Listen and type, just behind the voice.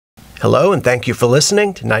Hello, and thank you for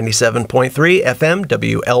listening to 97.3 FM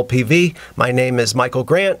WLPV. My name is Michael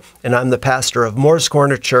Grant, and I'm the pastor of Moore's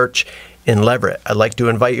Corner Church in Leverett. I'd like to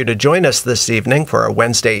invite you to join us this evening for our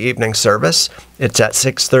Wednesday evening service. It's at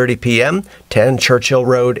 6:30 p.m., 10 Churchill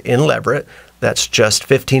Road in Leverett. That's just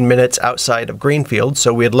 15 minutes outside of Greenfield,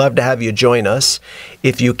 so we'd love to have you join us.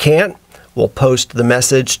 If you can't, we'll post the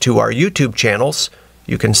message to our YouTube channels.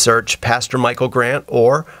 You can search Pastor Michael Grant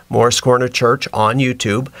or Moore's Corner Church on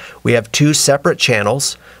YouTube. We have two separate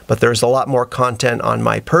channels, but there's a lot more content on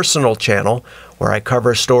my personal channel where I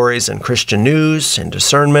cover stories in Christian news and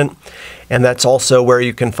discernment. And that's also where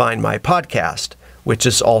you can find my podcast, which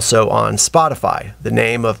is also on Spotify. The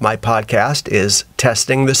name of my podcast is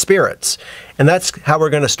Testing the Spirits. And that's how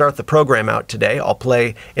we're going to start the program out today. I'll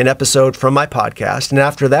play an episode from my podcast, and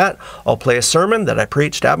after that, I'll play a sermon that I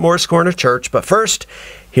preached at Moore's Corner Church. But first,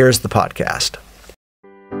 here's the podcast.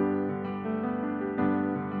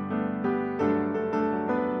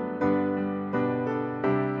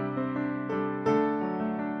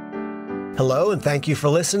 Hello, and thank you for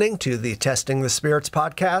listening to the Testing the Spirits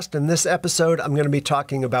podcast. In this episode, I'm going to be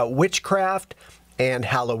talking about witchcraft and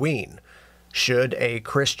Halloween. Should a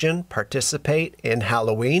Christian participate in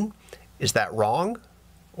Halloween? Is that wrong?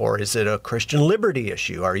 Or is it a Christian liberty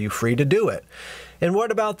issue? Are you free to do it? And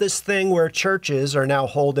what about this thing where churches are now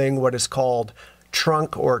holding what is called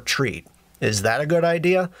trunk or treat? Is that a good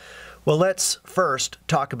idea? Well, let's first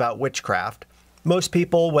talk about witchcraft. Most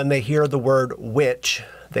people, when they hear the word witch,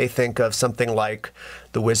 they think of something like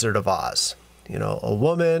the Wizard of Oz. You know, a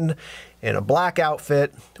woman in a black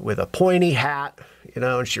outfit with a pointy hat,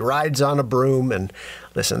 and she rides on a broom. And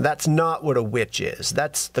listen, that's not what a witch is.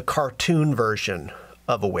 That's the cartoon version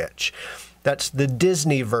of a witch. That's the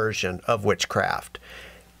Disney version of witchcraft.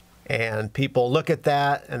 And people look at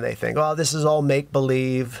that and they think, oh, this is all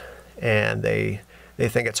make-believe. And they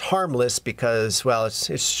think it's harmless because, well,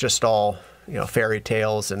 it's just all fairy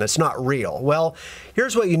tales, and it's not real. Well,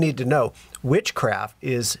 here's what you need to know. Witchcraft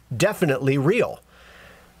is definitely real.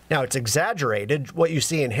 Now, it's exaggerated. What you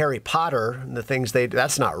see in Harry Potter and the things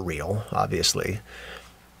that's not real, obviously.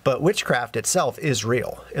 But witchcraft itself is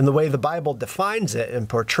real. And the way the Bible defines it and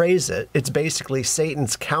portrays it, it's basically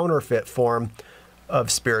Satan's counterfeit form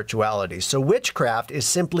of spirituality. So witchcraft is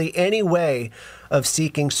simply any way of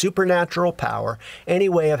seeking supernatural power, any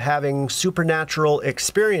way of having supernatural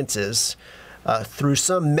experiences through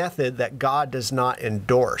some method that God does not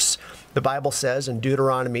endorse. The Bible says in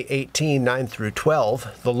Deuteronomy 18, 9 through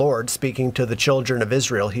 12, the Lord speaking to the children of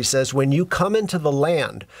Israel, he says, "When you come into the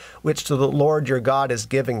land which the Lord your God is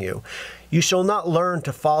giving you, you shall not learn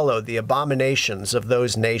to follow the abominations of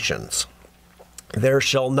those nations. There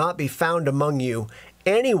shall not be found among you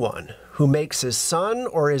anyone who makes his son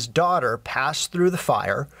or his daughter pass through the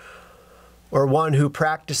fire, or one who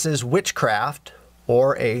practices witchcraft,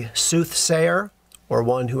 or a soothsayer, or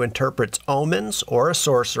one who interprets omens, or a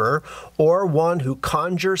sorcerer, or one who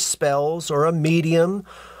conjures spells, or a medium,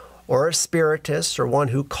 or a spiritist, or one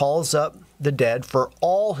who calls up the dead. For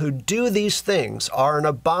all who do these things are an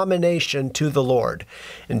abomination to the Lord.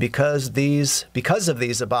 And because of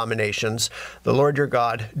these abominations, the Lord your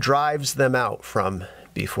God drives them out from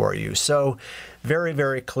before you." So very,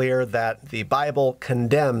 very clear that the Bible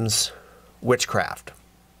condemns witchcraft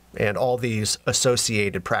and all these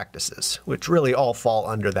associated practices, which really all fall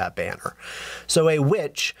under that banner. So a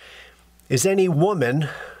witch is any woman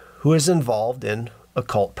who is involved in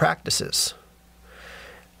occult practices.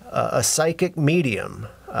 A psychic medium,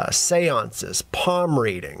 seances, palm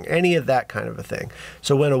reading, any of that kind of a thing.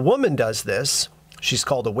 So when a woman does this, she's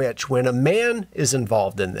called a witch. When a man is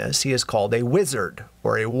involved in this, he is called a wizard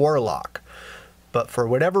or a warlock. But for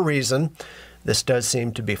whatever reason, this does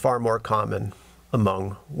seem to be far more common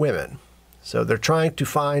among women. So they're trying to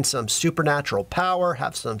find some supernatural power,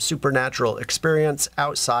 have some supernatural experience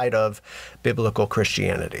outside of biblical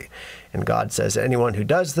Christianity. And God says anyone who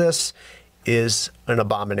does this is an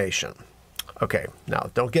abomination. Okay, now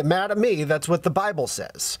don't get mad at me. That's what the Bible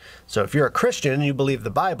says. So if you're a Christian and you believe the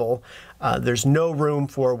Bible, there's no room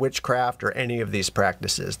for witchcraft or any of these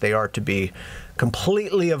practices. They are to be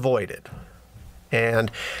completely avoided.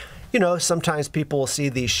 And sometimes people will see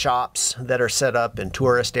these shops that are set up in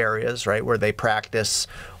tourist areas, right, where they practice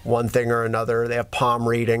one thing or another. They have palm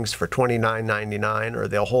readings for $29.99, or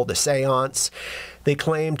they'll hold a seance. They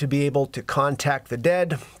claim to be able to contact the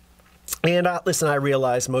dead. And listen, I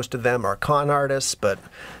realize most of them are con artists, but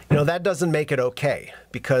that doesn't make it okay,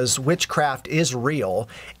 because witchcraft is real.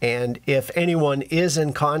 And if anyone is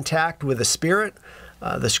in contact with a spirit,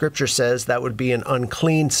 the scripture says that would be an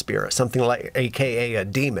unclean spirit, something like, AKA a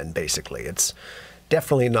demon, basically. It's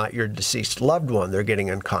definitely not your deceased loved one they're getting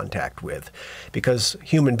in contact with, because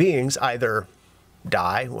human beings either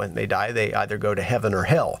die. When they die, they either go to heaven or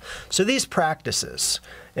hell. So these practices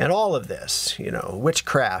and all of this,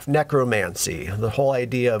 witchcraft, necromancy, the whole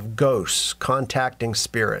idea of ghosts, contacting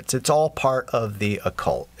spirits, it's all part of the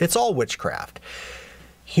occult. It's all witchcraft.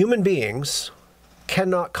 Human beings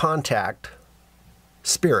cannot contact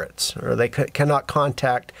spirits, or they cannot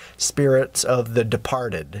contact spirits of the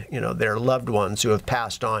departed, their loved ones who have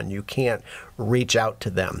passed on. You can't reach out to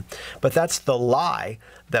them. But that's the lie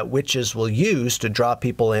that witches will use to draw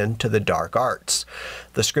people into the dark arts.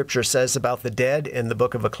 The scripture says about the dead in the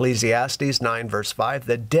book of Ecclesiastes 9 verse 5,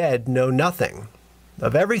 the dead know nothing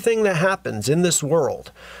of everything that happens in this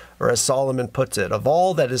world, or as Solomon puts it, of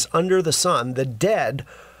all that is under the sun. The dead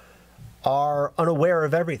are unaware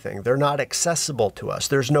of everything. They're not accessible to us.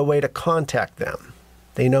 There's no way to contact them.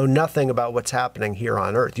 They know nothing about what's happening here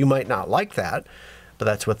on earth. You might not like that, but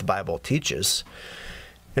that's what the Bible teaches.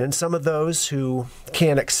 And some of those who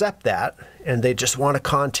can't accept that, and they just want to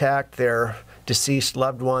contact their deceased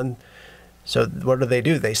loved one, so what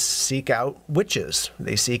do? They seek out witches.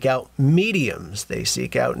 They seek out mediums. They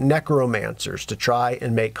seek out necromancers to try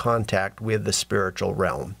and make contact with the spiritual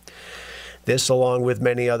realm. This, along with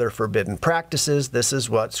many other forbidden practices, this is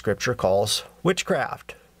what Scripture calls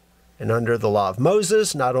witchcraft. And under the law of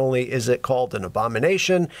Moses, not only is it called an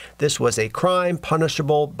abomination, this was a crime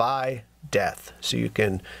punishable by death. So you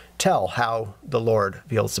can tell how the Lord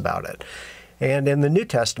feels about it. And in the New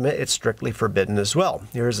Testament, it's strictly forbidden as well.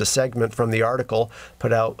 Here's a segment from the article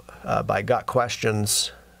put out by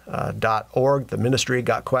GotQuestions.org, the ministry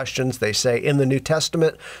Got Questions. They say, in the New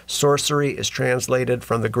Testament, sorcery is translated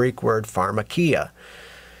from the Greek word pharmakia,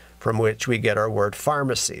 from which we get our word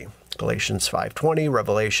pharmacy. Galatians 5:20,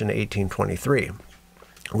 Revelation 18:23.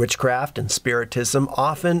 Witchcraft and spiritism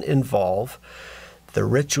often involve the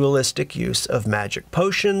ritualistic use of magic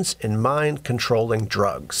potions and mind-controlling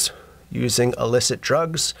drugs. Using illicit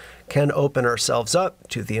drugs can open ourselves up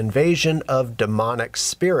to the invasion of demonic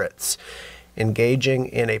spirits. Engaging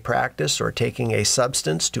in a practice or taking a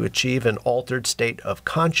substance to achieve an altered state of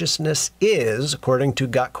consciousness is, according to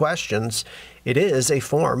Got Questions, it is a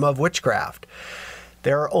form of witchcraft.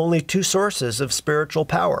 There are only two sources of spiritual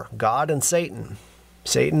power, God and Satan.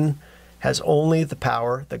 Satan has only the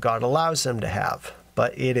power that God allows him to have,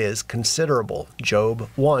 but it is considerable. Job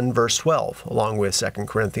 1 verse 12, along with 2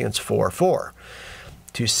 Corinthians 4:4.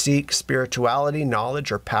 To seek spirituality,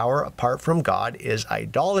 knowledge, or power apart from God is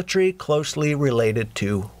idolatry closely related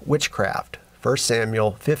to witchcraft. 1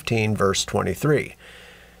 Samuel 15, verse 23.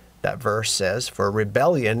 That verse says, for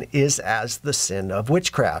rebellion is as the sin of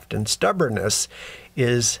witchcraft, and stubbornness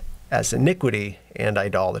is as iniquity and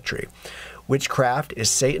idolatry. Witchcraft is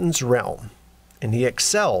Satan's realm, and he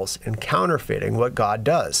excels in counterfeiting what God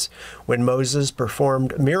does. When Moses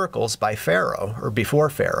performed miracles by Pharaoh, or before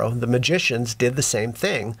Pharaoh, the magicians did the same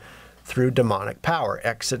thing through demonic power.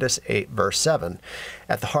 Exodus 8, verse 7.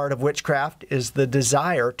 At the heart of witchcraft is the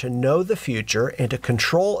desire to know the future and to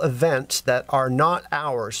control events that are not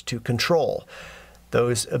ours to control.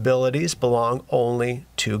 Those abilities belong only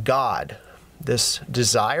to God. This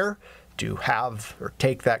desire to have or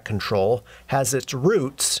take that control has its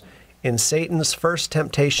roots in Satan's first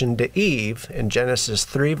temptation to Eve in Genesis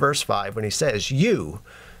 3, verse 5, when he says, you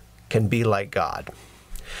can be like God.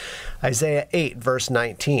 Isaiah 8, verse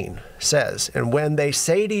 19 says, and when they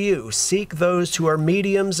say to you, seek those who are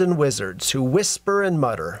mediums and wizards, who whisper and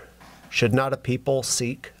mutter, should not a people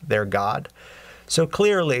seek their God? So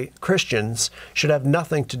clearly, Christians should have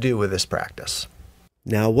nothing to do with this practice.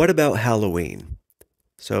 Now, what about Halloween?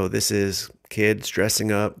 So this is kids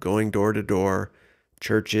dressing up, going door to door,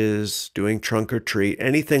 churches, doing trunk or treat,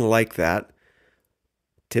 anything like that.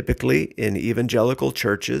 Typically, in evangelical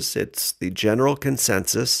churches, it's the general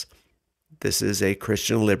consensus this is a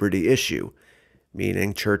Christian liberty issue,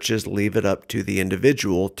 meaning churches leave it up to the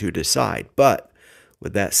individual to decide. But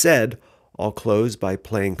with that said, I'll close by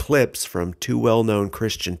playing clips from two well-known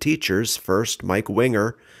Christian teachers. First, Mike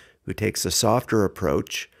Winger, who takes a softer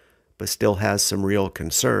approach, but still has some real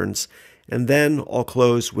concerns. And then I'll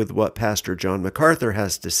close with what Pastor John MacArthur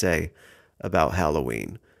has to say about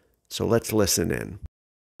Halloween. So let's listen in.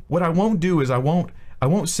 What I won't do is I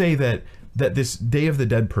won't say that this Day of the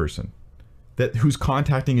Dead person, that who's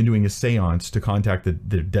contacting and doing a seance to contact the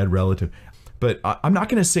dead relative, but I'm not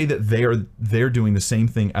going to say that they're doing the same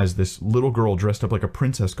thing as this little girl dressed up like a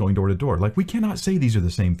princess going door to door. Like, we cannot say these are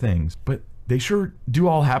the same things, but they sure do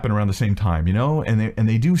all happen around the same time, you know, and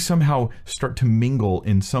they do somehow start to mingle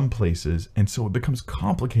in some places, and so it becomes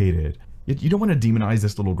complicated. You don't want to demonize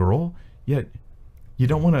this little girl, yet you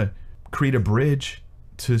don't want to create a bridge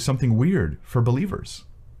to something weird for believers.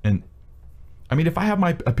 And I mean, if I have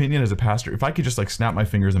my opinion as a pastor, if I could just like snap my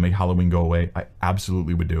fingers and make Halloween go away, I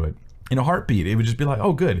absolutely would do it. In a heartbeat. It would just be like,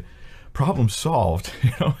 oh, good, problem solved,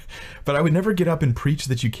 you know. But I would never get up and preach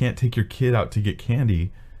that you can't take your kid out to get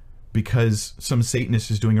candy because some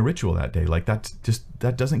Satanist is doing a ritual that day. Like that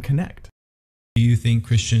doesn't connect. Do you think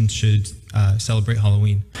Christians should celebrate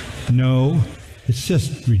Halloween? No, it's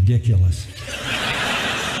just ridiculous.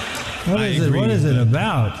 What is it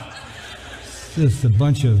about? It's just a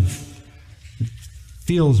bunch of, it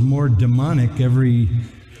feels more demonic every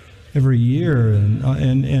year,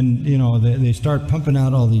 and you know, they start pumping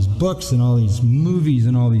out all these books and all these movies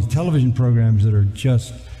and all these television programs that are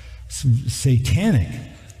just satanic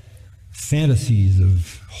fantasies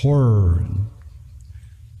of horror and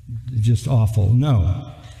just awful.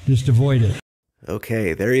 No, just avoid it.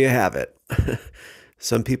 Okay, there you have it.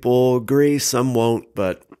 Some people agree, some won't,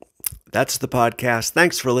 but that's the podcast.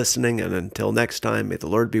 Thanks for listening, and until next time, may the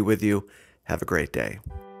Lord be with you. Have a great day.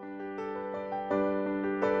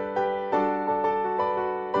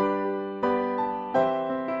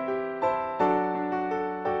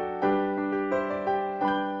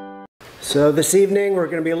 So this evening we're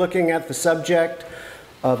going to be looking at the subject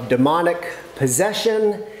of demonic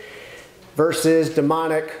possession versus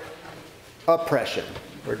demonic oppression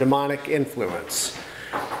or demonic influence.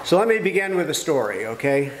 So let me begin with a story,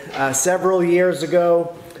 okay? Several years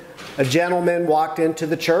ago, a gentleman walked into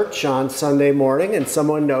the church on Sunday morning and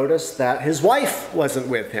someone noticed that his wife wasn't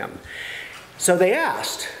with him. So they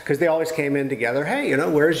asked, because they always came in together, hey, you know,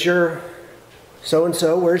 where's your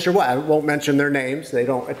so-and-so, where's your wife? I won't mention their names. They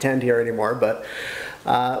don't attend here anymore, but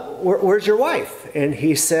where's your wife? And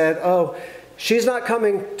he said, oh, she's not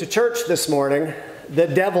coming to church this morning. The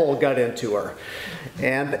devil got into her.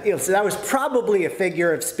 And you know, so that was probably a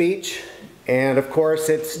figure of speech. And of course,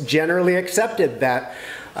 it's generally accepted that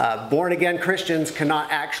born-again Christians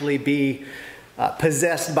cannot actually be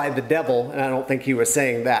possessed by the devil. And I don't think he was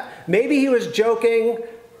saying that. Maybe he was joking.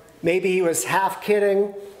 Maybe he was half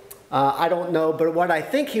kidding. I don't know, but what I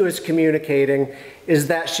think he was communicating is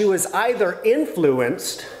that she was either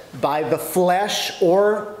influenced by the flesh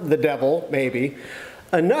or the devil, maybe,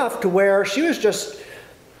 enough to where she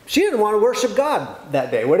didn't want to worship God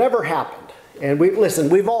that day, whatever happened. And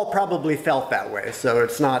we've all probably felt that way, so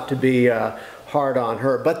it's not to be hard on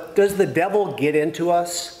her. But does the devil get into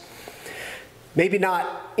us? Maybe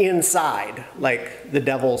not inside, like the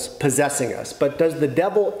devil's possessing us, but does the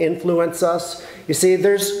devil influence us? You see,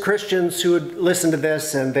 there's Christians who would listen to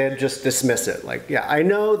this and they'd just dismiss it. Like, yeah, I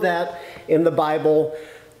know that in the Bible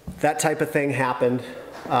that type of thing happened,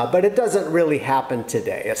 but it doesn't really happen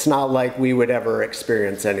today. It's not like we would ever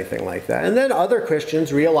experience anything like that. And then other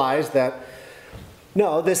Christians realize that,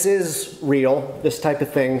 no, this is real. This type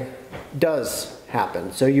of thing does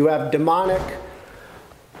happen. So you have demonic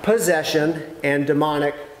possession and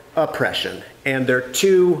demonic oppression, and they're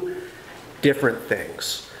two different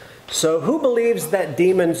things. So who believes that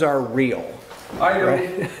demons are real? I do.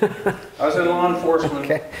 Right? I was in law enforcement.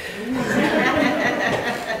 Okay.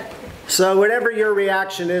 So whatever your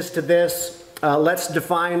reaction is to this, let's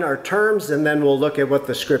define our terms and then we'll look at what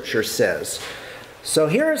the scripture says. So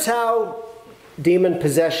here's how demon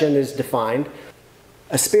possession is defined.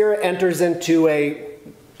 A spirit enters into a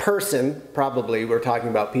person, probably we're talking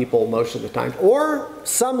about people most of the time, or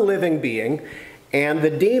some living being, and the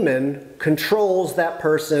demon controls that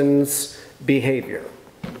person's behavior.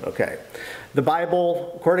 Okay. The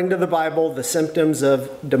Bible, according to the Bible, the symptoms of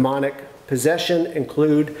demonic possession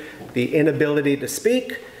include the inability to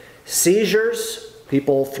speak, seizures,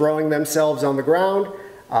 people throwing themselves on the ground,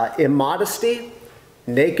 immodesty,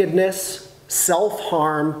 nakedness,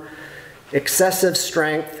 self-harm, excessive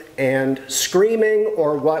strength, and screaming,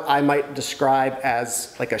 or what I might describe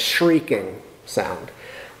as like a shrieking sound.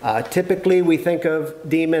 Typically, we think of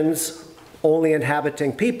demons only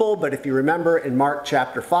inhabiting people, but if you remember in Mark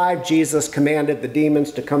chapter 5, Jesus commanded the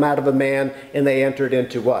demons to come out of a man, and they entered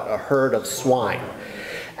into what? A herd of swine.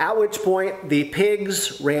 At which point, the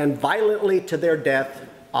pigs ran violently to their death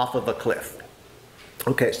off of a cliff.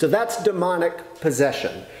 Okay, so that's demonic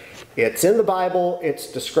possession. It's in the Bible,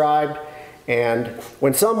 it's described, and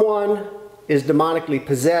when someone is demonically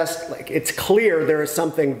possessed, like, it's clear there is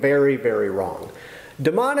something very, very wrong.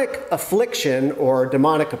 Demonic affliction or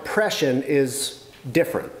demonic oppression is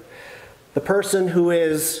different. The person who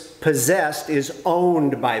is possessed is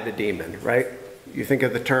owned by the demon, right? You think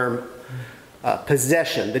of the term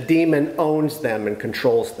possession. The demon owns them and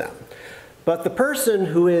controls them. But the person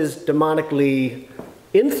who is demonically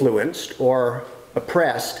influenced or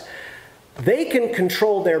oppressed, they can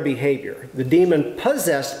control their behavior. The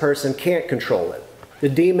demon-possessed person can't control it. The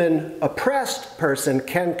demon-oppressed person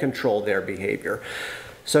can control their behavior.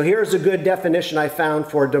 So here's a good definition I found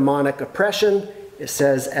for demonic oppression. It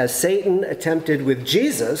says, as Satan attempted with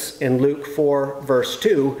Jesus in Luke 4, verse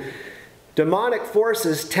 2, demonic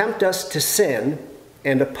forces tempt us to sin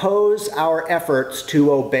and oppose our efforts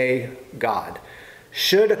to obey God.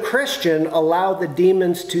 Should a Christian allow the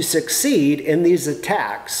demons to succeed in these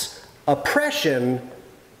attacks, oppression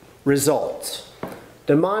results.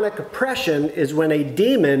 Demonic oppression is when a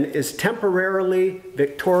demon is temporarily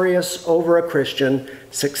victorious over a Christian,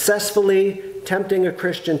 successfully tempting a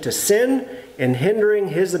Christian to sin and hindering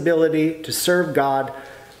his ability to serve God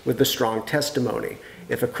with a strong testimony.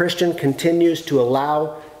 If a Christian continues to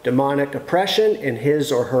allow demonic oppression in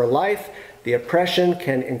his or her life, the oppression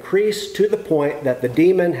can increase to the point that the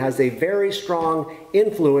demon has a very strong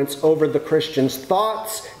influence over the Christian's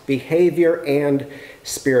thoughts, behavior, and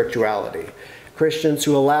spirituality. Christians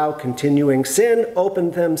who allow continuing sin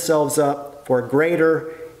open themselves up for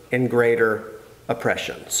greater and greater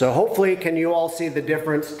oppression. So hopefully, can you all see the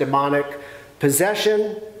difference? Demonic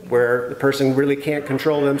possession, where the person really can't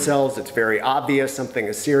control themselves, it's very obvious something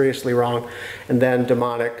is seriously wrong, and then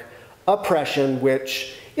demonic oppression,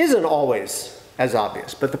 which isn't always as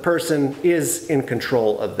obvious, but the person is in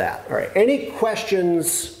control of that. All right, any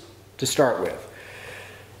questions to start with?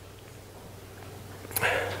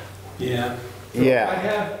 Yeah. So Yeah. I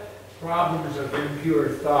have problems of impure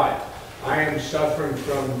thought. I am suffering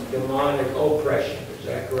from demonic oppression. Is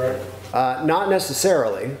that correct? Not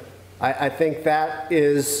necessarily. I think that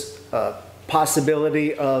is a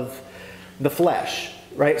possibility of the flesh,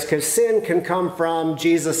 right? Because sin can come from,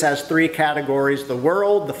 Jesus has three categories: the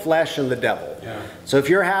world, the flesh, and the devil. Yeah. So if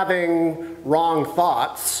you're having wrong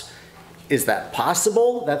thoughts, is that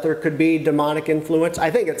possible that there could be demonic influence? I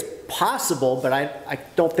think it's possible, but I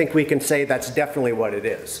don't think we can say that's definitely what it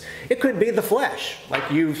is. It could be the flesh. Like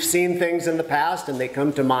you've seen things in the past and they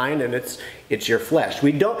come to mind and it's your flesh.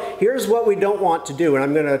 Here's what we don't want to do, and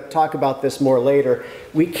I'm going to talk about this more later.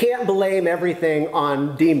 We can't blame everything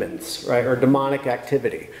on demons, right, or demonic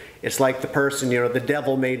activity. It's like the person, the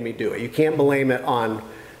devil made me do it. You can't blame it on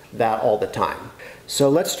that all the time. So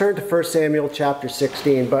let's turn to 1 Samuel chapter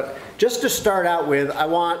 16. But just to start out with, I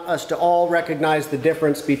want us to all recognize the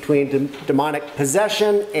difference between demonic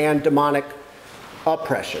possession and demonic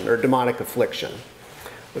oppression or demonic affliction.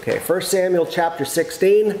 Okay, 1 Samuel chapter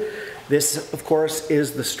 16. This, of course,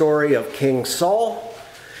 is the story of King Saul.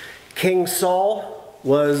 King Saul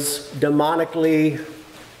was demonically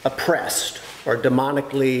oppressed or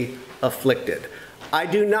demonically afflicted. I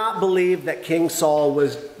do not believe that King Saul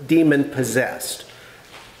was demon-possessed.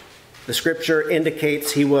 The scripture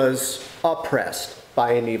indicates he was oppressed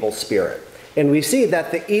by an evil spirit. And we see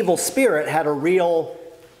that the evil spirit had a real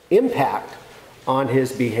impact on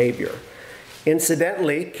his behavior.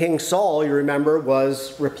 Incidentally, King Saul, you remember,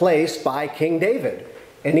 was replaced by King David.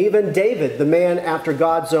 And even David, the man after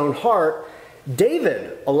God's own heart,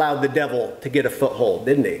 David allowed the devil to get a foothold,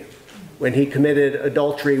 didn't he? When he committed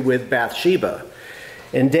adultery with Bathsheba.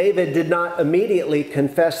 And David did not immediately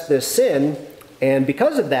confess this sin, and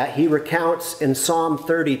because of that, he recounts in Psalm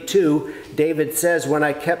 32, David says, "When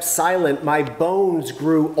I kept silent, my bones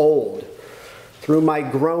grew old through my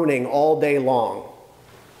groaning all day long.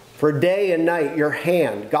 For day and night your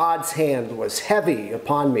hand, God's hand, was heavy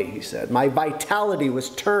upon me," he said. "My vitality was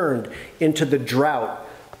turned into the drought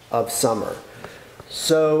of summer."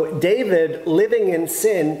 So David, living in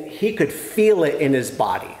sin, he could feel it in his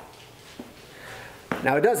body.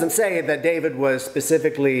 Now, it doesn't say that David was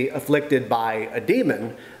specifically afflicted by a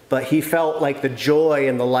demon, but he felt like the joy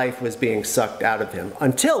and the life was being sucked out of him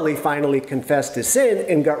until he finally confessed his sin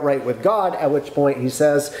and got right with God, at which point he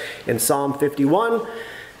says in Psalm 51,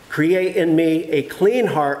 "Create in me a clean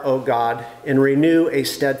heart, O God, and renew a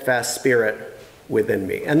steadfast spirit within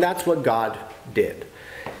me." And that's what God did.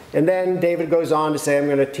 And then David goes on to say, "I'm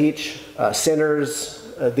going to teach sinners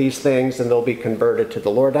these things, and they'll be converted to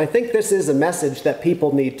the Lord." And I think this is a message that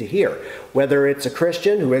people need to hear, whether it's a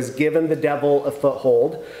Christian who has given the devil a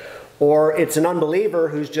foothold, or it's an unbeliever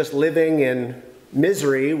who's just living in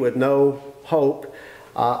misery with no hope.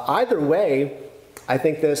 Either way, I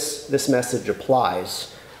think this message applies.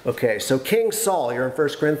 Okay, so King Saul, you're in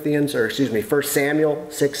 1 Samuel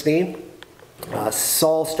 16.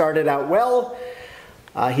 Saul started out well.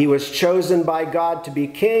 He was chosen by God to be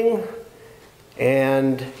king.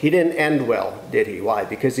 And he didn't end well, did he? Why?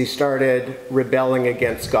 Because he started rebelling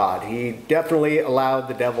against God. He definitely allowed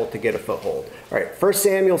the devil to get a foothold. All right, 1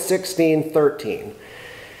 Samuel 16:13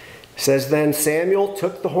 says, "Then Samuel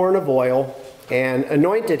took the horn of oil and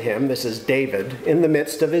anointed him," this is David, "in the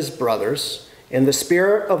midst of his brothers. And the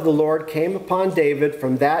Spirit of the Lord came upon David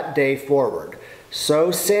from that day forward. So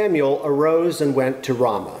Samuel arose and went to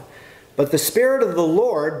Ramah. But the Spirit of the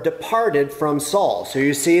Lord departed from Saul." So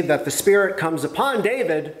you see that the Spirit comes upon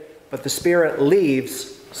David, but the Spirit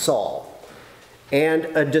leaves Saul. "And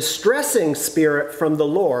a distressing spirit from the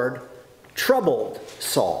Lord troubled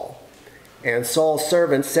Saul. And Saul's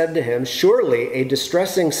servants said to him, 'Surely a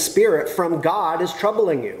distressing spirit from God is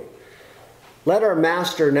troubling you. Let our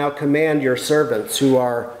master now command your servants who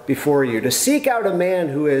are before you to seek out a man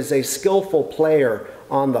who is a skillful player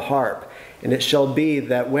on the harp. And it shall be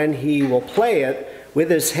that when he will play it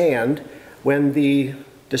with his hand, when the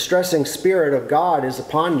distressing spirit of God is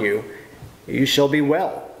upon you, you shall be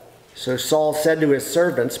well.' So Saul said to his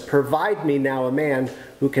servants, 'Provide me now a man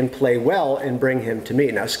who can play well and bring him to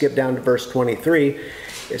me.'" Now skip down to verse 23.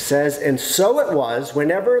 It says, "And so it was,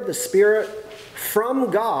 whenever the Spirit from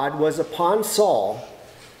God was upon Saul,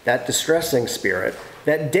 that distressing spirit,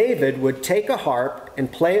 that David would take a harp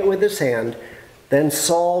and play it with his hand. Then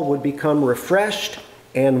Saul would become refreshed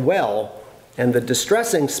and well, and the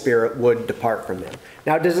distressing spirit would depart from him."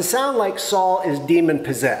 Now, does it sound like Saul is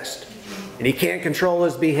demon-possessed and he can't control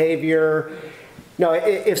his behavior? No,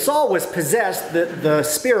 if Saul was possessed, the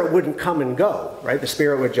spirit wouldn't come and go, right? The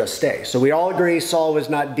spirit would just stay. So we all agree Saul was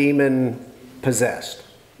not demon-possessed.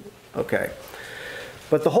 Okay.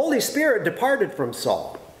 But the Holy Spirit departed from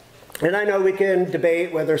Saul. And I know we can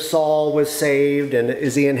debate whether Saul was saved and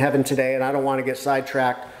is he in heaven today, and I don't want to get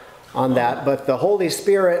sidetracked on that. But the Holy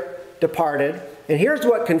Spirit departed. And here's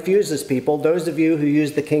what confuses people, those of you who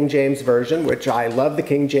use the King James Version, which I love the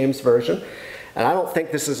King James Version. And I don't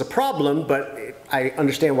think this is a problem, but I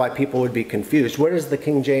understand why people would be confused. What does the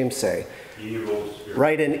King James say? Evil spirit.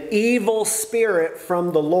 Right, an evil spirit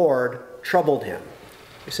from the Lord troubled him.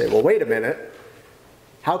 You say, well, wait a minute.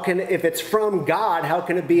 How can, if it's from God, how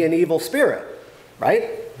can it be an evil spirit?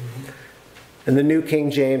 Right? And the New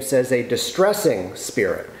King James says a distressing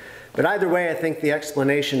spirit. But either way, I think the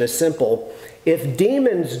explanation is simple. If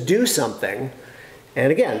demons do something,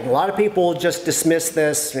 and again, a lot of people just dismiss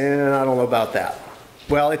this, I don't know about that.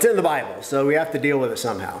 Well, it's in the Bible, so we have to deal with it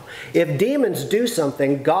somehow. If demons do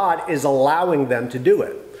something, God is allowing them to do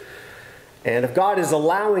it. And if God is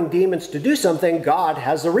allowing demons to do something, God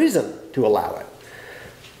has a reason to allow it.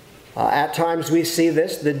 At times we see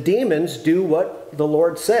this, the demons do what the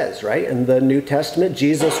Lord says, right? In the New Testament,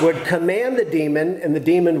 Jesus would command the demon, and the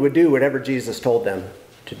demon would do whatever Jesus told them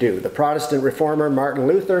to do. The Protestant reformer Martin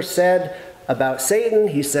Luther said about Satan,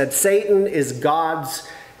 he said, "Satan is God's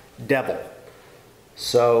devil."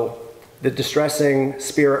 So the distressing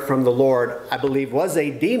spirit from the Lord, I believe, was a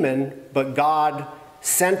demon, but God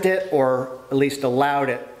sent it, or at least allowed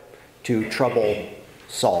it, to trouble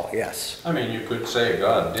Saul. Yes. I mean, you could say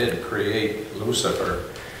God did create Lucifer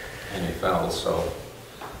and he fell, so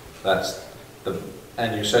that's the,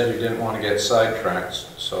 and you said you didn't want to get sidetracked,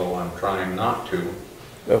 so I'm trying not to.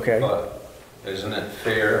 Okay. But isn't it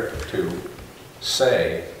fair to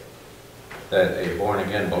say that a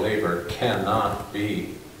born-again believer cannot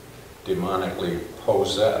be demonically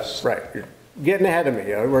possessed? Right. You're getting ahead of me.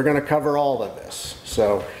 We're going to cover all of this.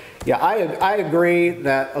 So, yeah, I agree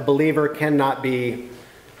that a believer cannot be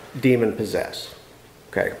demon-possessed.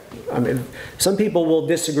 Okay. I mean, some people will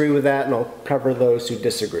disagree with that, and I'll cover those who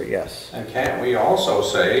disagree. Yes. And can't we also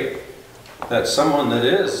say that someone that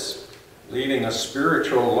is leading a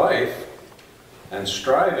spiritual life and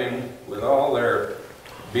striving with all their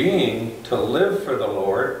being to live for the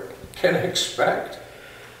Lord can expect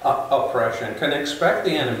oppression, can expect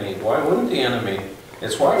the enemy? Why wouldn't the enemy?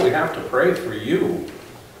 It's why we have to pray for you.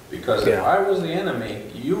 Because if I was the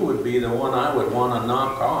enemy, you would be the one I would want to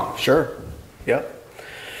knock off. Sure. Yep.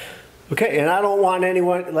 Okay, and I don't want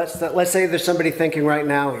anyone, let's say there's somebody thinking right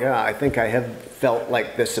now, yeah, I think I have felt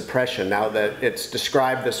like this oppression. Now that it's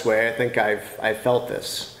described this way, I think I've felt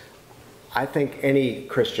this. I think any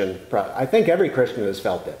Christian, I think every Christian has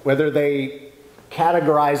felt it. Whether they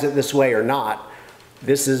categorize it this way or not,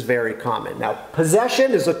 this is very common. Now,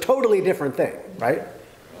 possession is a totally different thing, right?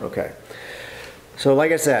 Okay. So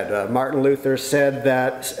like I said, Martin Luther said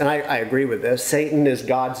that, and I agree with this, Satan is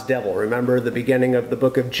God's devil. Remember the beginning of the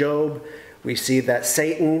book of Job? We see that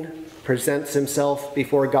Satan presents himself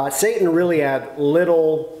before God. Satan really had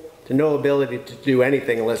little to no ability to do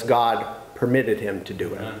anything unless God permitted him to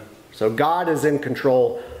do it. So God is in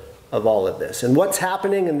control of all of this. And what's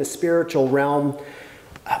happening in the spiritual realm,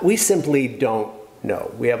 we simply don't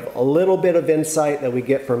know. We have a little bit of insight that we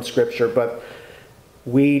get from Scripture, but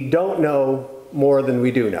we don't know more than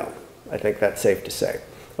we do know. I think that's safe to say.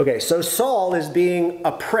 Okay, so Saul is being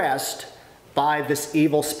oppressed by this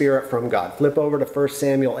evil spirit from God. Flip over to 1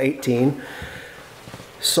 Samuel 18.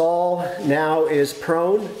 Saul now is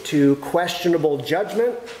prone to questionable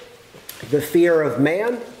judgment, the fear of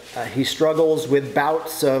man. He struggles with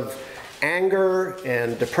bouts of anger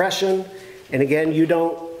and depression. And again, you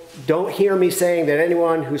don't hear me saying that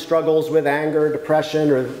anyone who struggles with anger,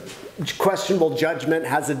 depression, or questionable judgment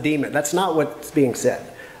has a demon. That's not what's being said.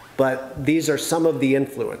 But these are some of the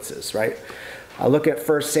influences, right? Look at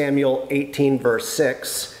 1 Samuel 18, verse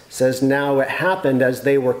 6. It says, "Now it happened as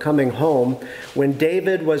they were coming home, when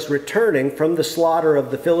David was returning from the slaughter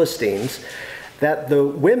of the Philistines, that the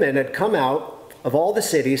women had come out of all the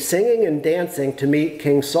cities, singing and dancing to meet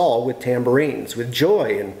King Saul with tambourines, with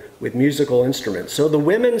joy, and with musical instruments. So the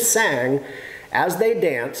women sang as they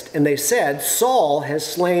danced, and they said, 'Saul has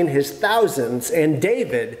slain his thousands, and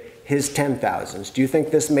David his 10,000s.'" Do you think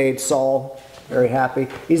this made Saul very happy?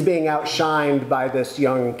 He's being outshined by this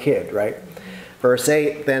young kid, right? Verse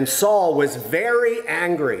 8, "Then Saul was very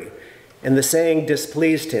angry, and the saying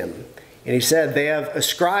displeased him. And he said, 'They have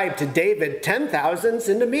ascribed to David 10,000s,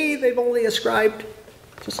 and to me they've only ascribed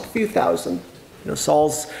just a few thousand.'"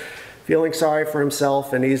 Saul's feeling sorry for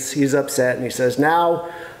himself, and he's upset, and he says, "Now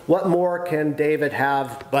what more can David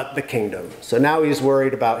have but the kingdom?" So now he's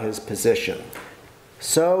worried about his position.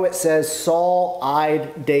 So it says, Saul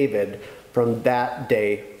eyed David from that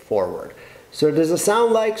day forward. So does it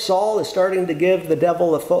sound like Saul is starting to give the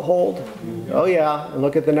devil a foothold? Oh yeah, and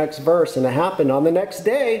look at the next verse. "And it happened on the next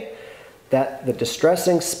day that the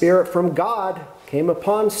distressing spirit from God came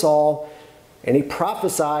upon Saul, and he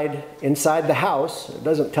prophesied inside the house." It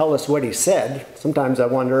doesn't tell us what he said. Sometimes I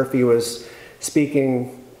wonder if he was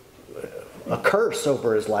speaking a curse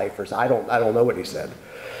over his life, or I don't know what he said.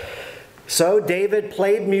 "So David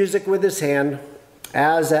played music with his hand,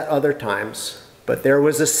 as at other times. But there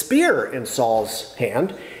was a spear in Saul's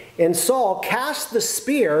hand, and Saul cast the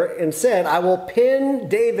spear and said, 'I will pin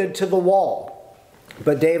David to the wall.'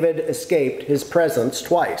 But David escaped his presence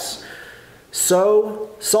twice. So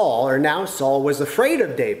Saul was afraid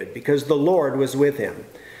of David, because the Lord was with him.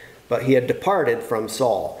 But he had departed from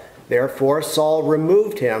Saul. Therefore Saul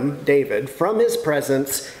removed him, David, from his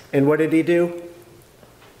presence, and what did he do?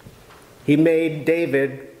 He made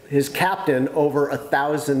David his captain over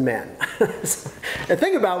 1,000 men." And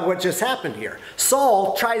think about what just happened here.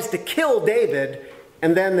 Saul tries to kill David,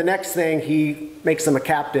 and then the next thing, he makes him a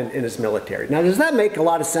captain in his military. Now, does that make a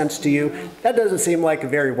lot of sense to you? That doesn't seem like a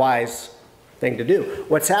very wise thing to do.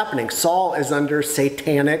 What's happening? Saul is under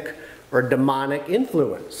satanic or demonic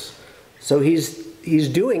influence. So he's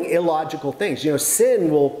doing illogical things.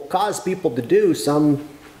 Sin will cause people to do some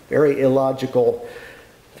very illogical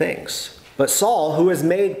things. But Saul, who is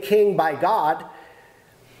made king by God,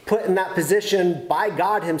 put in that position by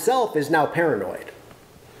God himself, is now paranoid.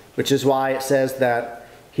 Which is why it says that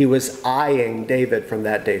he was eyeing David from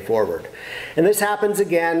that day forward. And this happens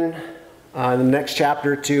again in the next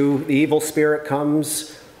chapter too. The evil spirit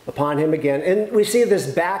comes upon him again. And we see this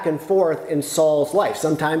back and forth in Saul's life.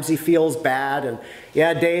 Sometimes he feels bad, and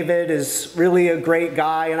yeah, David is really a great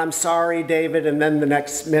guy, and I'm sorry, David. And then the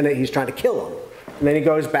next minute he's trying to kill him. And then he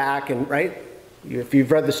goes back and, right? If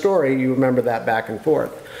you've read the story, you remember that back and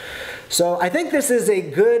forth. So I think this is a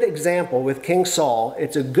good example with King Saul.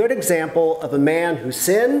 It's a good example of a man who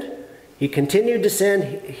sinned. He continued to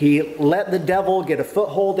sin. He let the devil get a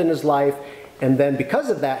foothold in his life. And then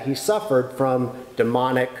because of that, he suffered from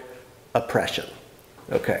demonic oppression.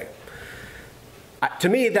 Okay. To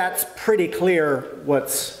me, that's pretty clear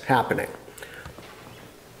what's happening.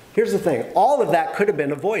 Here's the thing. All of that could have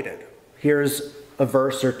been avoided. Here's a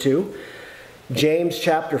verse or two. James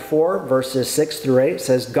chapter 4, verses 6 through 8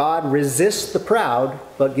 says, "God resists the proud,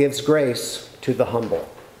 but gives grace to the humble."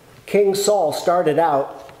 King Saul started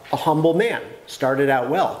out a humble man, started out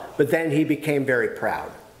well, but then he became very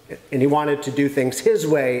proud. And he wanted to do things his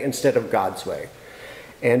way instead of God's way.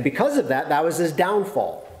 And because of that, that was his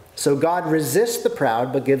downfall. So God resists the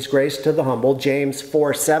proud, but gives grace to the humble. James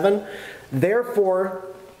 4:7. "Therefore,"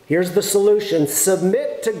 here's the solution,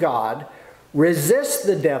 "submit to God, resist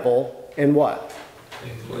the devil, and what?"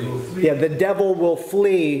 Yeah, the devil will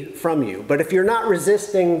flee from you. But if you're not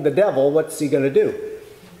resisting the devil, what's he going to do?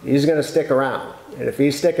 He's going to stick around. And if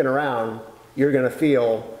he's sticking around, you're going to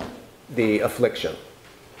feel the affliction.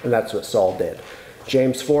 And that's what Saul did.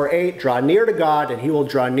 James 4:8, "Draw near to God, and he will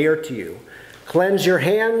draw near to you. Cleanse your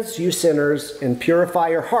hands, you sinners, and purify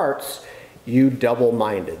your hearts, you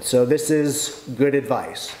double-minded." So this is good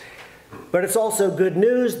advice. But it's also good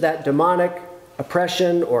news that demonic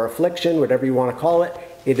oppression or affliction, whatever you want to call it,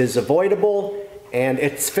 it is avoidable and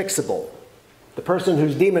it's fixable. The person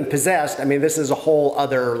who's demon possessed, I mean, this is a whole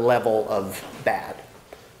other level of bad.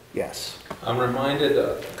 Yes. I'm reminded,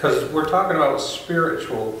 because we're talking about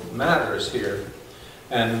spiritual matters here,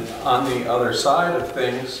 and on the other side of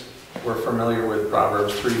things, we're familiar with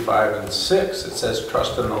Proverbs 3, 5, and 6. It says,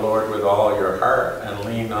 trust in the Lord with all your heart and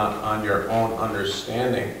lean not on your own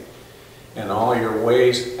understanding. In all your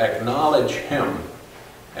ways acknowledge Him,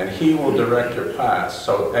 and He will direct your paths.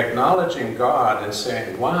 So acknowledging God and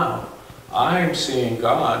saying, wow, I'm seeing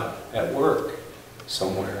God at work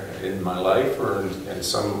somewhere in my life or in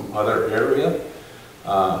some other area.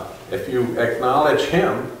 If you acknowledge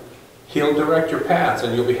Him, He'll direct your paths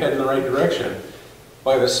and you'll be heading in the right direction.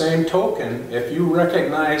 By the same token, if you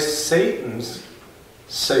recognize Satan's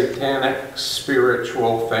satanic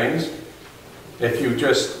spiritual things, if you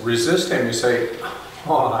just resist him, you say,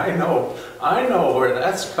 oh, I know where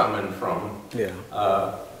that's coming from. Yeah.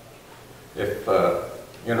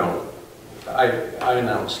 You know, I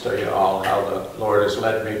announced to you all how the Lord has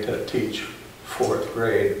led me to teach 4th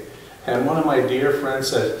grade. And one of my dear friends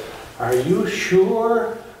said, are you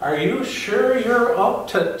sure? Are you sure you're up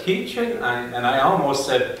to teaching? And I almost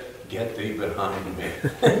said, get thee behind me.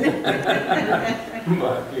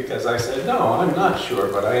 But because I said, no, I'm not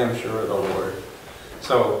sure, but I am sure of the Lord.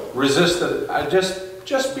 So resist it.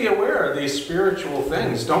 Just be aware of these spiritual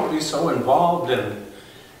things. Don't be so involved in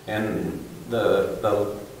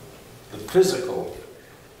the physical.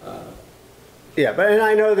 Yeah, but and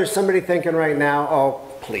I know there's somebody thinking right now, oh,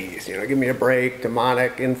 please, you know, give me a break,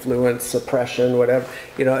 demonic influence, oppression, whatever,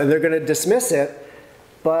 you know, and they're going to dismiss it.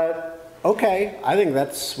 But okay, I think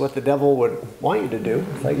that's what the devil would want you to do.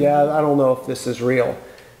 It's like, yeah, I don't know if this is real.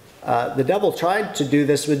 The devil tried to do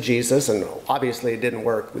this with Jesus, and obviously it didn't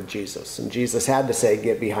work with Jesus. And Jesus had to say,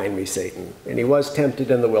 get behind me, Satan. And he was tempted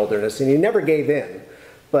in the wilderness, and he never gave in.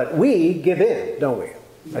 But we give in, don't we?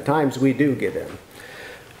 At times we do give in.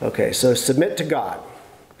 Okay, so submit to God.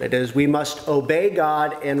 That is, we must obey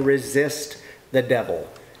God and resist the devil.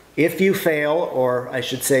 If you fail, or I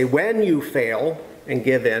should say when you fail and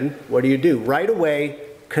give in, what do? Right away,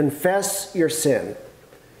 confess your sin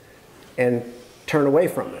and turn away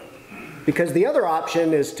from it. Because the other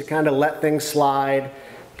option is to kind of let things slide,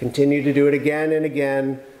 continue to do it again and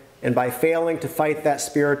again, and by failing to fight that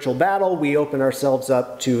spiritual battle, we open ourselves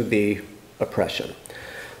up to the oppression.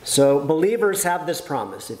 So believers have this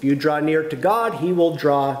promise. If you draw near to God, He will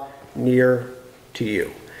draw near to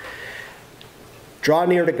you. Draw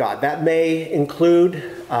near to God. That may include,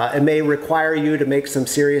 it may require you to make some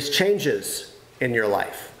serious changes in your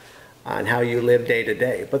life on how you live day to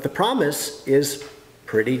day. But the promise is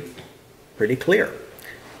pretty clear.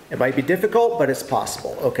 It might be difficult, but it's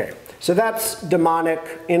possible. Okay, so that's demonic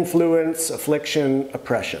influence, affliction,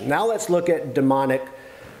 oppression. Now let's look at demonic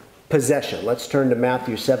possession. Let's turn to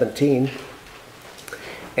Matthew 17.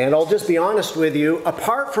 And I'll just be honest with you,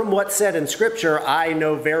 apart from what's said in Scripture, I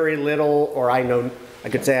know very little, or I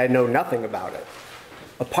could say I know nothing about it.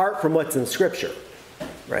 Apart from what's in Scripture,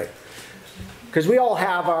 right? Because we all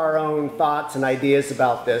have our own thoughts and ideas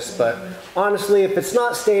about this, but honestly, if it's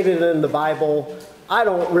not stated in the Bible, I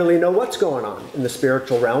don't really know what's going on in the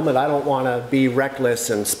spiritual realm, and I don't want to be reckless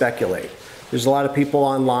and speculate. There's a lot of people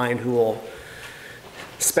online who will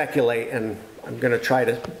speculate, and I'm going to try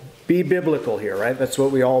to be biblical here, right? That's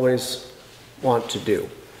what we always want to do.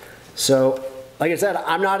 So, like I said,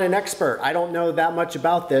 I'm not an expert. I don't know that much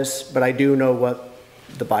about this, but I do know what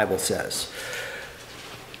the Bible says.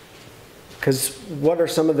 Because what are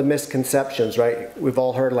some of the misconceptions, right? We've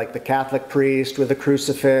all heard like the Catholic priest with a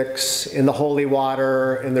crucifix in the holy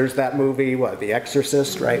water, and there's that movie, what, The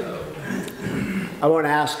Exorcist, right? I won't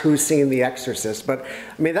ask who's seen The Exorcist, but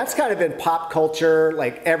I mean, that's kind of in pop culture,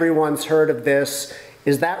 like everyone's heard of this.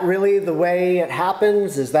 Is that really the way it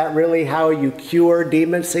happens? Is that really how you cure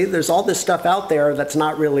demons? See, there's all this stuff out there that's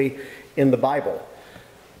not really in the Bible.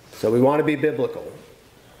 So we want to be biblical.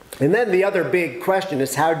 And then the other big question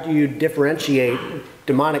is, how do you differentiate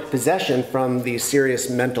demonic possession from these serious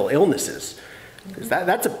mental illnesses? Because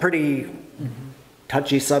that's a pretty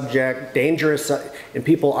touchy subject, dangerous, and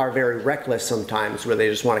people are very reckless sometimes where they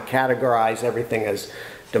just want to categorize everything as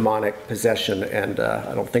demonic possession, and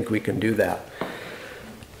I don't think we can do that.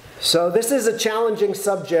 So this is a challenging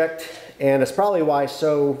subject, and it's probably why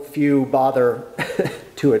so few bother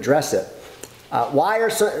to address it.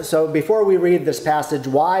 So before we read this passage,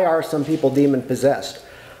 why are some people demon possessed?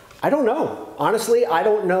 I don't know. Honestly, I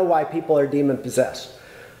don't know why people are demon possessed.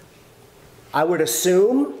 I would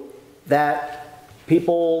assume that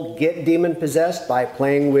people get demon possessed by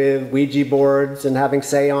playing with Ouija boards and having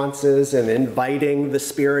seances and inviting the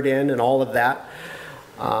spirit in and all of that.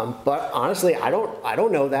 But honestly, I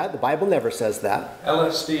don't know that. The Bible never says that.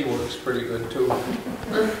 LSD works pretty good too.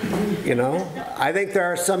 You know, I think there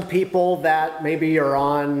are some people that maybe are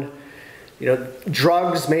on,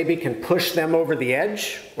 drugs maybe can push them over the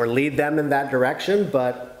edge or lead them in that direction.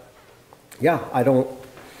 But yeah, I don't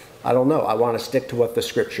know. I want to stick to what the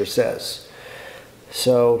scripture says.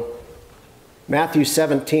 So Matthew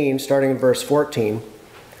 17, starting in verse 14,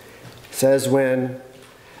 says, when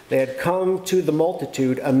they had come to the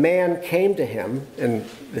multitude, a man came to him, and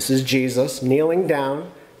this is Jesus, kneeling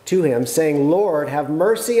down to him, saying, Lord, have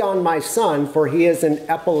mercy on my son, for he is an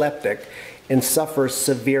epileptic and suffers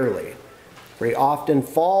severely. For he often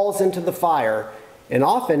falls into the fire and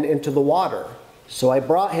often into the water. So I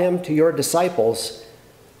brought him to your disciples,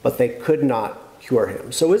 but they could not cure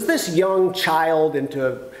him. So is this young child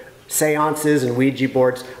into seances and Ouija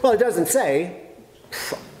boards? Well, it doesn't say.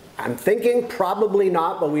 I'm thinking probably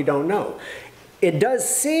not, but we don't know. It does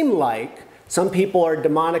seem like some people are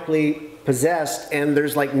demonically possessed and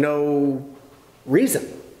there's like no reason.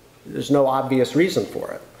 There's no obvious reason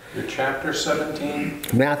for it. Your chapter 17?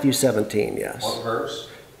 Matthew 17, yes. What verse?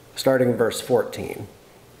 Starting in verse 14.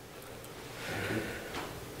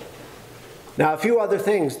 Now, a few other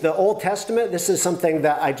things. The Old Testament, this is something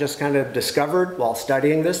that I just kind of discovered while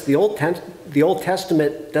studying this. The Old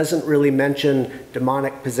Testament doesn't really mention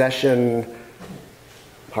demonic possession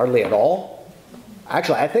hardly at all.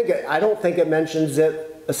 Actually, I don't think it mentions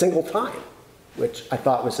it a single time, which I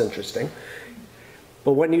thought was interesting.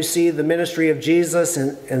 But when you see the ministry of Jesus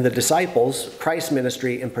and the disciples, Christ's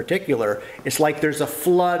ministry in particular, it's like there's a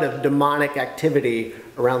flood of demonic activity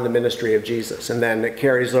around the ministry of Jesus. And then it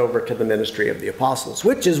carries over to the ministry of the apostles,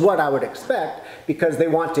 which is what I would expect because they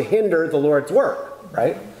want to hinder the Lord's work,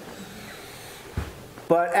 right?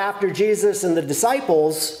 But after Jesus and the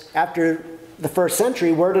disciples, after the first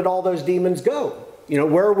century, where did all those demons go?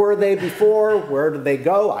 Where were they before? Where did they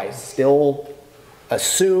go? I still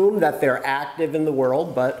assume that they're active in the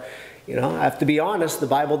world, but I have to be honest, the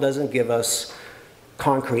Bible doesn't give us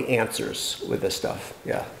concrete answers with this stuff.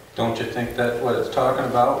 Yeah. Don't you think that's what it's talking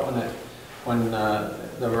about when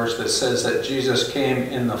the verse that says that Jesus came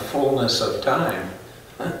in the fullness of time?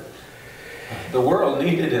 The world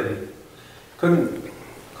needed him. Couldn't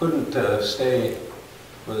stay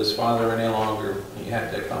with his Father any longer. He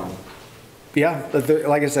had to come. Yeah,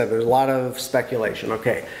 like I said, there's a lot of speculation.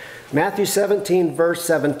 Okay. Matthew 17, verse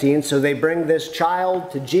 17, so they bring this child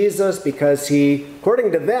to Jesus because he,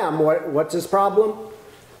 according to them, what's his problem?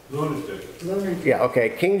 Lunatic. Yeah,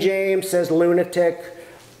 okay. King James says lunatic.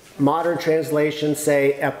 Modern translations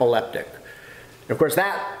say epileptic. And of course,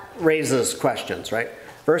 that raises questions, right?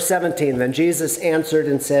 Verse 17, then Jesus answered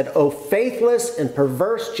and said, O faithless and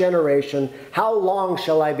perverse generation, how long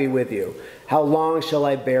shall I be with you? How long shall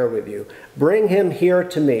I bear with you? Bring him here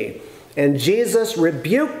to me. And Jesus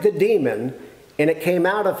rebuked the demon, and it came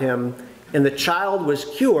out of him, and the child was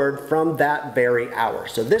cured from that very hour.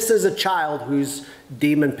 So this is a child who's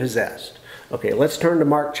demon-possessed. Okay, let's turn to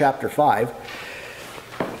Mark chapter 5.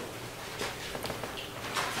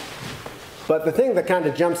 But the thing that kind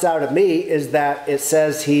of jumps out at me is that it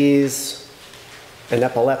says he's an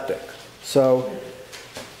epileptic. So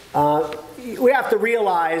we have to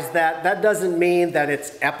realize that that doesn't mean that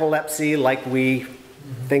it's epilepsy like we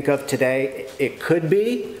think of today. It could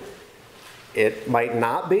be. It might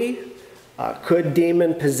not be. Could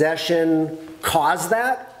demon possession cause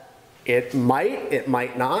that? It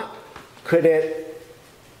might not. Could it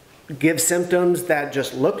give symptoms that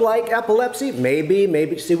just look like epilepsy?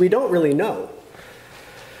 Maybe. See, we don't really know.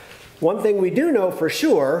 One thing we do know for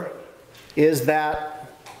sure is that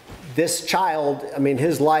this child,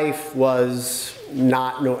 his life was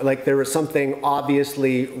not, like there was something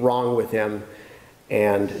obviously wrong with him.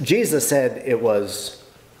 And Jesus said it was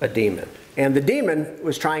a demon. And the demon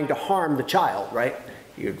was trying to harm the child, right?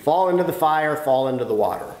 You'd fall into the fire, fall into the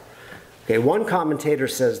water. Okay, one commentator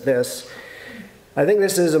says this. I think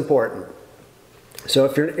this is important. So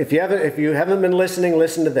if you haven't been listening,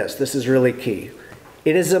 listen to this. This is really key.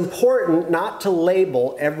 It is important not to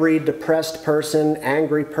label every depressed person,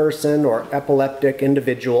 angry person, or epileptic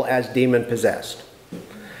individual as demon-possessed.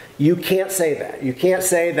 You can't say that. You can't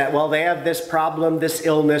say that, well, they have this problem, this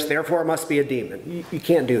illness, therefore it must be a demon. You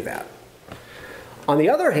can't do that. On the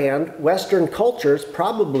other hand, Western cultures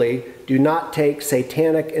probably do not take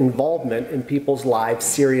satanic involvement in people's lives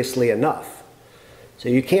seriously enough. So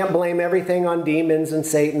you can't blame everything on demons and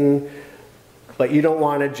Satan, but you don't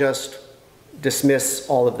want to just dismiss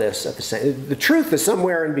all of this at the same. The truth is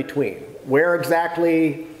somewhere in between. Where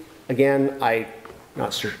exactly, again, I'm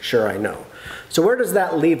not sure I know. So where does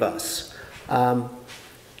that leave us?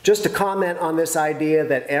 Just to comment on this idea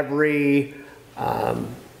that every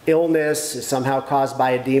illness is somehow caused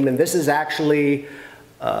by a demon, this is actually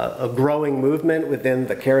a growing movement within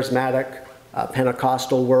the charismatic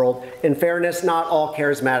Pentecostal world. In fairness, not all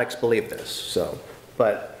charismatics believe this,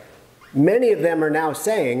 but many of them are now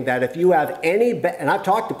saying that if you have any, and I've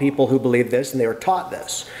talked to people who believe this and they were taught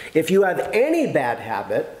this, if you have any bad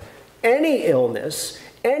habit, any illness,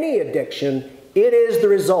 any addiction, it is the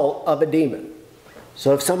result of a demon.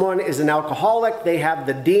 So if someone is an alcoholic, they have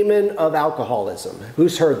the demon of alcoholism.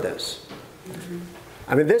 Who's heard this?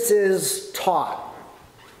 I mean, this is taught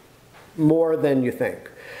more than you think.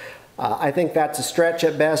 I think that's a stretch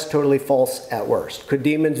at best, totally false at worst. Could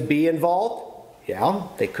demons be involved? Yeah,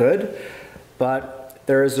 they could. But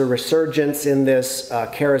there is a resurgence in this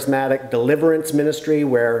charismatic deliverance ministry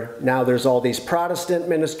where now there's all these Protestant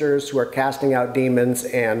ministers who are casting out demons,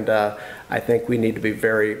 and I think we need to be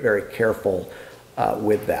very, very careful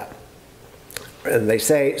with that. And they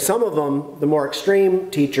say, some of them, the more extreme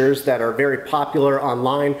teachers that are very popular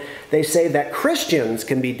online, they say that Christians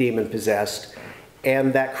can be demon-possessed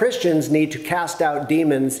and that Christians need to cast out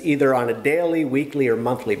demons either on a daily, weekly, or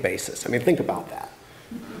monthly basis. I mean, think about that.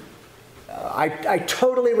 I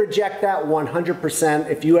totally reject that 100%.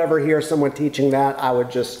 If you ever hear someone teaching that, I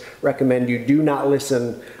would just recommend you do not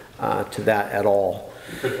listen to that at all.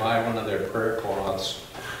 You could buy one of their prayer cloths.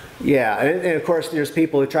 Yeah, and of course there's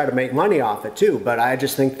people who try to make money off it too, but I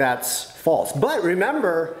just think that's false. But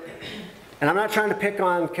remember, and I'm not trying to pick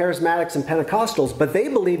on charismatics and Pentecostals, but they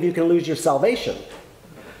believe you can lose your salvation.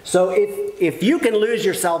 So if you can lose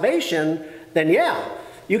your salvation, then yeah,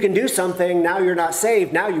 you can do something, now you're not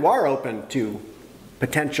saved, now you are open to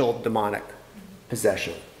potential demonic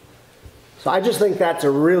possession. So I just think that's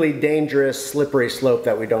a really dangerous, slippery slope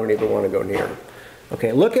that we don't even want to go near.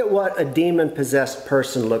 Okay, look at what a demon-possessed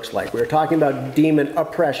person looks like. We were talking about demon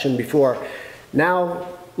oppression before. Now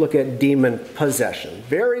look at demon possession.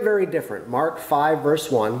 Very, very different. Mark 5, verse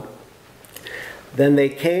 1. Then they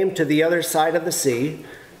came to the other side of the sea,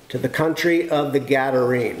 to the country of the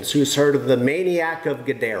Gadarenes. Who's heard of the maniac of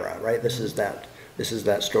Gadara, right? This is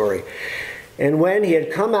that story. And when he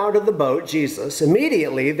had come out of the boat, Jesus,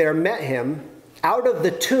 immediately there met him out of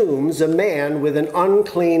the tombs a man with an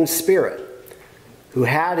unclean spirit, who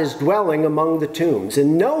had his dwelling among the tombs,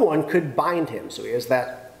 and no one could bind him. So he has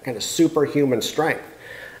that kind of superhuman strength.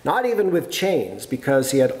 Not even with chains,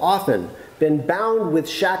 because he had often been bound with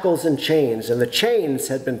shackles and chains, and the chains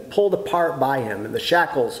had been pulled apart by him, and the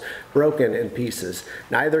shackles broken in pieces.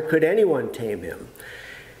 Neither could anyone tame him.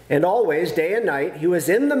 And always, day and night, he was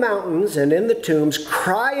in the mountains and in the tombs,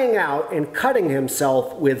 crying out and cutting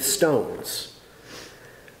himself with stones.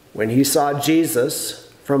 When he saw Jesus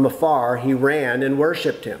from afar, he ran and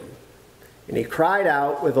worshipped him. And he cried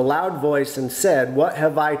out with a loud voice and said, "What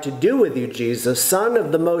have I to do with you, Jesus, Son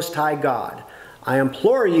of the Most High God? I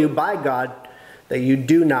implore you by God that you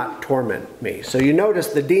do not torment me." So you notice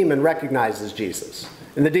the demon recognizes Jesus.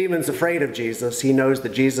 And the demon's afraid of Jesus. He knows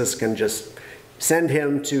that Jesus can just send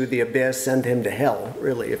him to the abyss, send him to hell,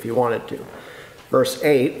 really, if he wanted to. Verse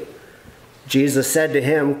 8. Jesus said to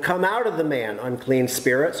him, "Come out of the man, unclean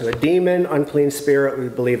spirit." So a demon, unclean spirit, we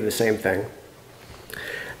believe the same thing.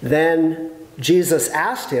 Then Jesus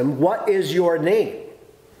asked him, "What is your name?"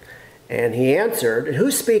 And he answered, and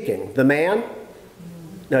who's speaking? The man?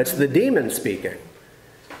 No, it's the demon speaking.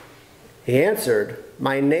 He answered,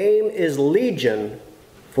 "My name is Legion,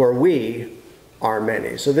 for we are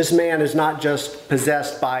many." So this man is not just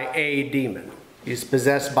possessed by a demon. He's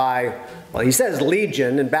possessed by, well, he says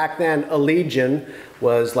legion, and back then a legion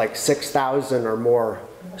was like 6,000 or more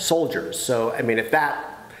soldiers. So, I mean,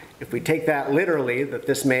 if we take that literally, that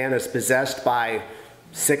this man is possessed by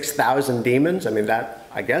 6,000 demons, I mean, that,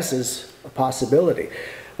 I guess, is a possibility.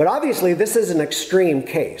 But obviously, this is an extreme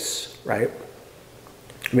case, right?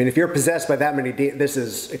 I mean, if you're possessed by that many demons, this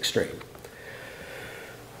is extreme.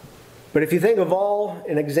 But if you think of all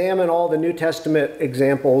and examine all the New Testament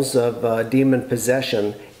examples of demon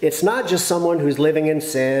possession, it's not just someone who's living in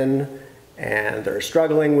sin and they're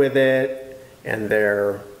struggling with it and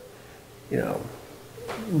they're,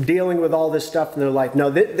 dealing with all this stuff in their life. No,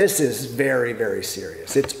 this is very, very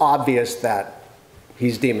serious. It's obvious that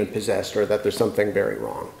he's demon possessed or that there's something very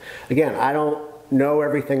wrong. Again, I don't know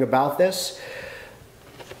everything about this,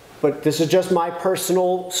 but this is just my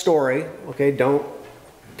personal story. Okay, don't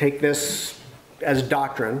take this as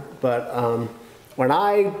doctrine, but when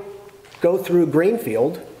I go through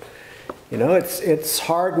Greenfield, it's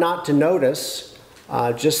hard not to notice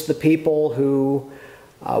just the people who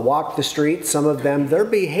walk the streets. Some of them, their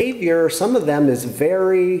behavior, some of them is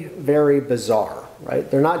very, very bizarre. right?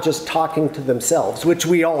 They're not just talking to themselves, which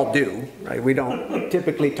we all do, right? We don't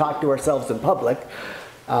typically talk to ourselves in public.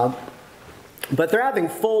 But they're having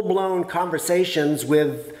full-blown conversations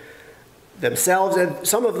with themselves, and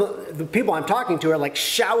some of the people I'm talking to are like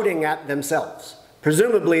shouting at themselves.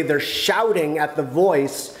 Presumably, they're shouting at the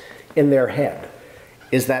voice in their head.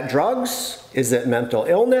 Is that drugs? Is it mental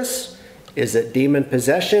illness? Is it demon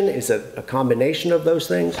possession? Is it a combination of those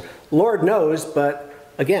things? Lord knows, but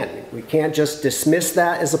again, we can't just dismiss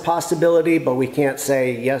that as a possibility, but we can't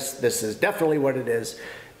say, yes, this is definitely what it is,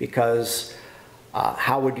 because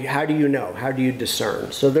how do you know? How do you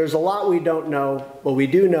discern? So there's a lot we don't know, but we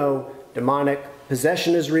do know demonic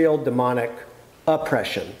possession is real, demonic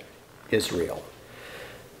oppression is real.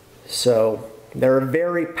 So there are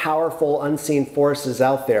very powerful unseen forces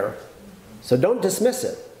out there. So don't dismiss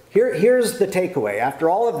it. Here's the takeaway. After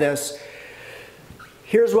all of this,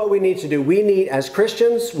 here's what we need to do. We need, as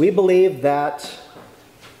Christians, we believe that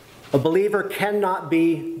a believer cannot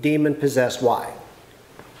be demon-possessed. Why?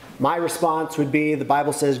 My response would be, the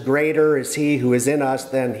Bible says, greater is he who is in us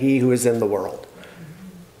than he who is in the world.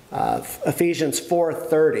 Ephesians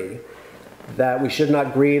 4:30, that we should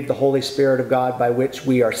not grieve the Holy Spirit of God, by which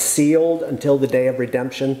we are sealed until the day of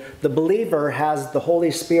redemption. The believer has the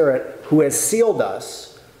Holy Spirit who has sealed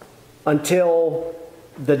us until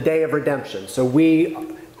the day of redemption. So we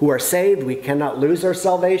who are saved, we cannot lose our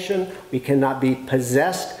salvation. We cannot be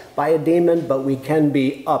possessed by a demon, but we can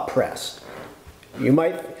be oppressed. You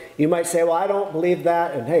might say, well, I don't believe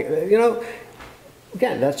that. And hey, you know,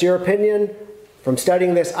 again, that's your opinion. From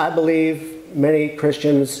studying this, I believe many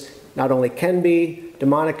Christians not only can be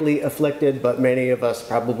demonically afflicted, but many of us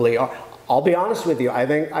probably are. I'll be honest with you.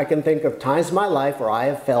 I can think of times in my life where I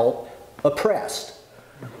have felt oppressed.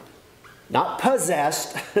 Not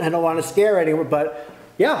possessed. I don't want to scare anyone, but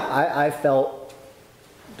yeah, I felt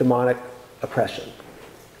demonic oppression.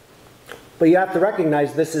 But you have to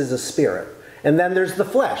recognize this is a spirit. And then there's the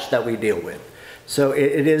flesh that we deal with. So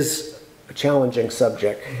it is a challenging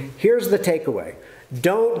subject. Here's the takeaway.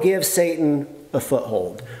 Don't give Satan a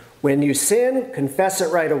foothold. When you sin, confess it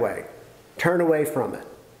right away. Turn away from it.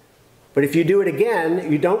 But if you do it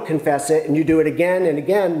again, you don't confess it, and you do it again and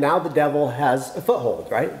again, now the devil has a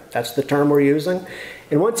foothold, right? That's the term we're using.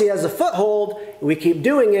 And once he has a foothold, and we keep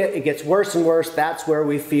doing it, it gets worse and worse. That's where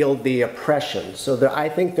we feel the oppression. So I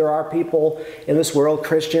think there are people in this world,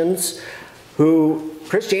 Christians, who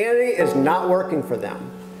Christianity is not working for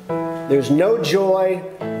them. There's no joy.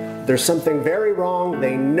 There's something very wrong.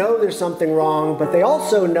 They know there's something wrong, but they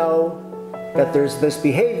also know that there's this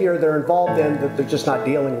behavior they're involved in that they're just not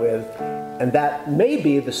dealing with, and that may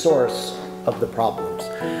be the source of the problems.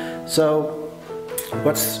 So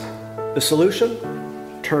what's the solution?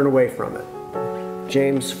 Turn away from it.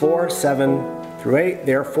 James 4:7-8,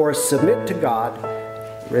 therefore submit to God,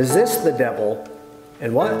 resist the devil,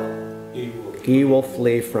 and what? He will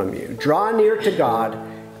flee from you. Draw near to God,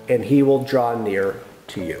 and he will draw near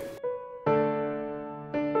to you.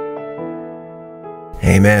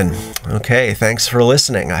 Amen. Okay, thanks for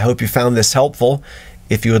listening. I hope you found this helpful.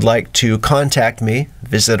 If you would like to contact me,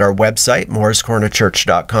 visit our website,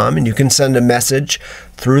 moorescornerchurch.com, and you can send a message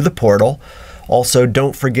through the portal. Also,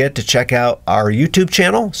 don't forget to check out our YouTube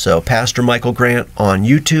channel, so Pastor Michael Grant on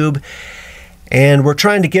YouTube. And we're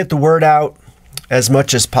trying to get the word out as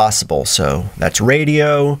much as possible. So that's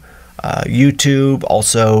radio, YouTube,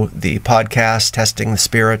 also the podcast, Testing the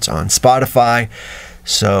Spirits, on Spotify.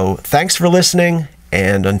 So thanks for listening.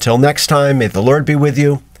 And until next time, may the Lord be with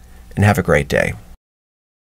you, and have a great day.